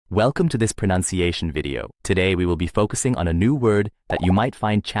Welcome to this pronunciation video. Today we will be focusing on a new word that you might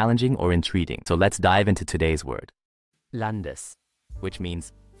find challenging or intriguing. So let's dive into today's word. Landes, which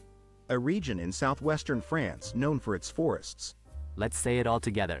means a region in southwestern France known for its forests. Let's say it all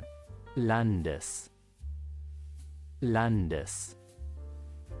together. Landes. Landes.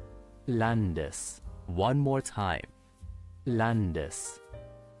 Landes. One more time. Landes.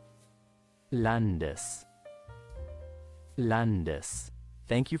 Landes. Landes.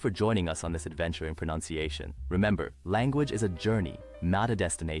 Thank you for joining us on this adventure in pronunciation. Remember, language is a journey, not a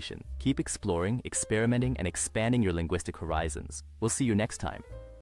destination. Keep exploring, experimenting, and expanding your linguistic horizons. We'll see you next time.